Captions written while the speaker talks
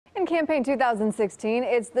Campaign 2016,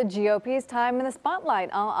 it's the GOP's time in the spotlight.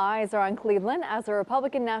 All eyes are on Cleveland as the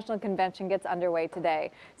Republican National Convention gets underway today.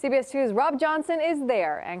 CBS 2's Rob Johnson is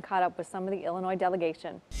there and caught up with some of the Illinois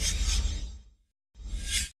delegation.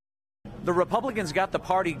 The Republicans got the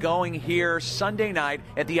party going here Sunday night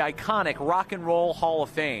at the iconic Rock and Roll Hall of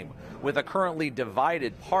Fame. With a currently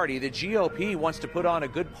divided party, the GOP wants to put on a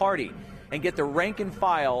good party and get the rank and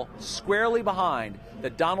file squarely behind the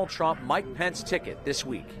Donald Trump Mike Pence ticket this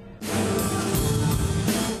week.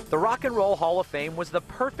 The Rock and Roll Hall of Fame was the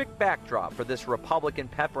perfect backdrop for this Republican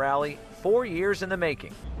pep rally, 4 years in the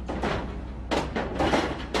making.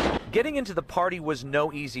 Getting into the party was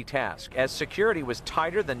no easy task, as security was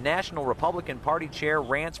tighter than National Republican Party Chair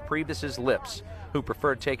Rance Priebus's lips, who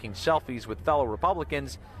preferred taking selfies with fellow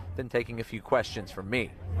Republicans than taking a few questions from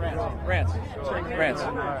me. Rance.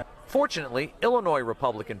 Fortunately, Illinois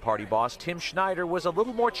Republican Party boss Tim Schneider was a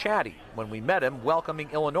little more chatty when we met him welcoming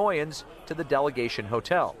Illinoisans to the delegation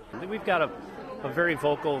hotel. We've got a very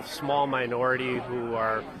vocal small minority who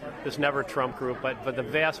are this Never Trump group, but the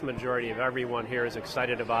vast majority of everyone here is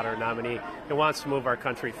excited about our nominee and wants to move our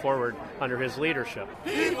country forward under his leadership.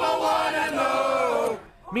 People want to know.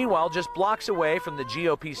 Meanwhile, just blocks away from the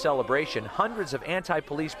GOP celebration, hundreds of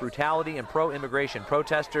anti-police brutality and pro-immigration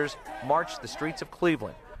protesters marched the streets of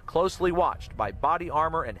Cleveland, closely watched by body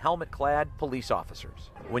armor and helmet-clad police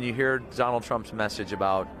officers. When you hear Donald Trump's message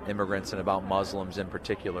about immigrants and about Muslims in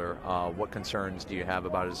particular, what concerns do you have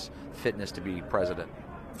about his fitness to be president?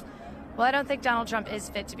 Well, I don't think Donald Trump is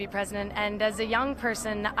fit to be president, and as a young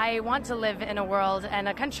person, I want to live in a world and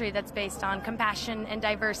a country that's based on compassion and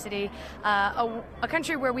diversity, a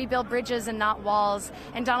country where we build bridges and not walls,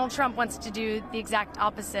 and Donald Trump wants to do the exact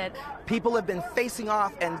opposite. People have been facing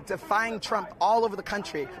off and defying Trump all over the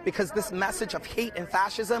country because this message of hate and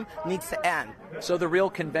fascism needs to end. So the real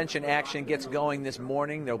convention action gets going this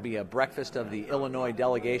morning. There'll be a breakfast of the Illinois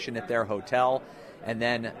delegation at their hotel. And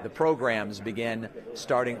then the programs begin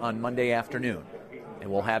starting on Monday afternoon,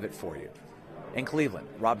 and we'll have it for you. In Cleveland,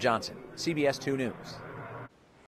 Rob Johnson, CBS 2 News.